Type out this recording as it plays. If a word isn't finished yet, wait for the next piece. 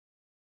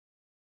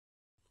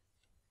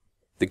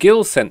The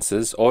Gill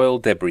Sensor's Oil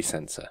Debris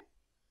Sensor.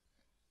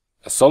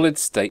 A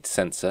solid-state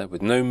sensor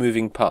with no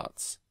moving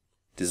parts,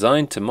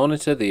 designed to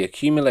monitor the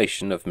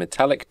accumulation of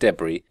metallic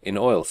debris in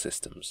oil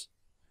systems.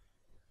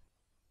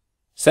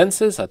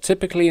 Sensors are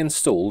typically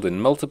installed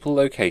in multiple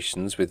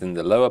locations within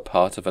the lower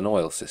part of an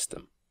oil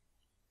system.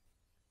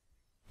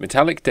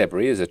 Metallic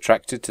debris is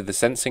attracted to the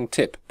sensing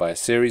tip by a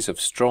series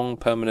of strong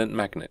permanent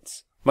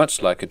magnets,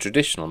 much like a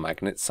traditional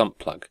magnet sump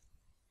plug.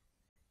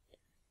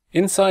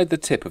 Inside the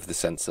tip of the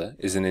sensor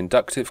is an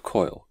inductive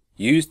coil,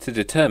 used to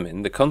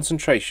determine the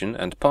concentration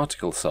and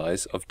particle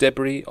size of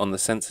debris on the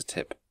sensor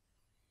tip.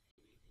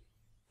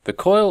 The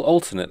coil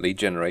alternately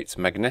generates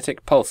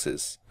magnetic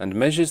pulses and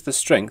measures the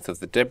strength of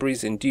the debris'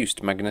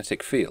 induced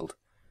magnetic field,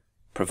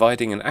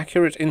 providing an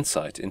accurate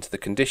insight into the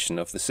condition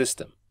of the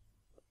system.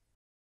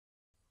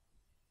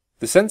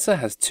 The sensor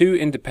has two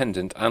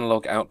independent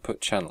analog output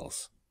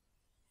channels.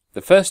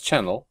 The first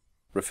channel,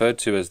 referred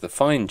to as the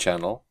fine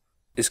channel,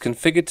 is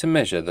configured to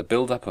measure the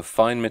buildup of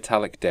fine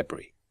metallic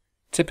debris,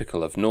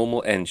 typical of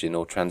normal engine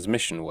or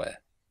transmission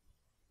wear.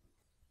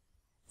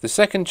 The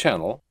second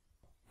channel,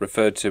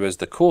 referred to as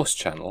the coarse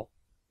channel,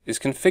 is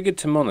configured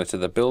to monitor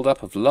the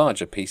buildup of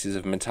larger pieces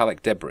of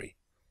metallic debris.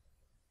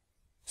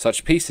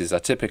 Such pieces are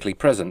typically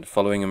present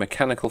following a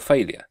mechanical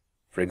failure,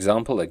 for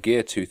example a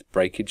gear tooth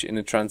breakage in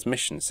a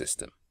transmission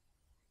system.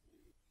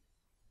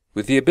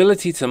 With the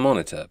ability to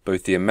monitor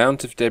both the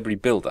amount of debris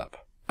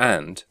buildup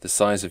and the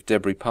size of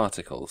debris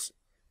particles,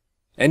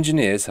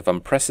 engineers have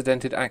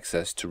unprecedented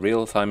access to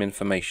real-time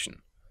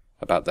information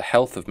about the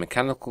health of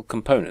mechanical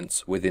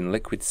components within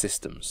liquid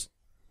systems.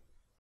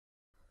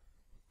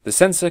 The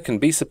sensor can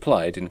be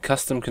supplied in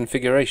custom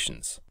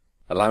configurations,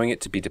 allowing it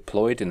to be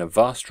deployed in a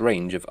vast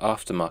range of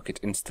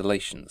aftermarket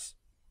installations.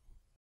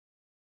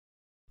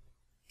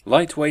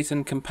 Lightweight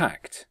and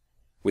compact,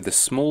 with a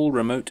small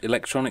remote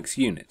electronics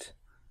unit,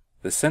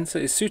 the sensor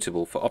is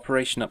suitable for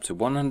operation up to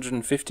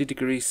 150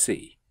 degrees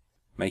C,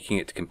 making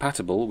it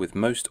compatible with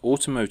most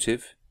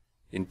automotive,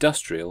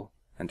 industrial,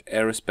 and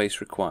aerospace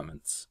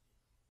requirements.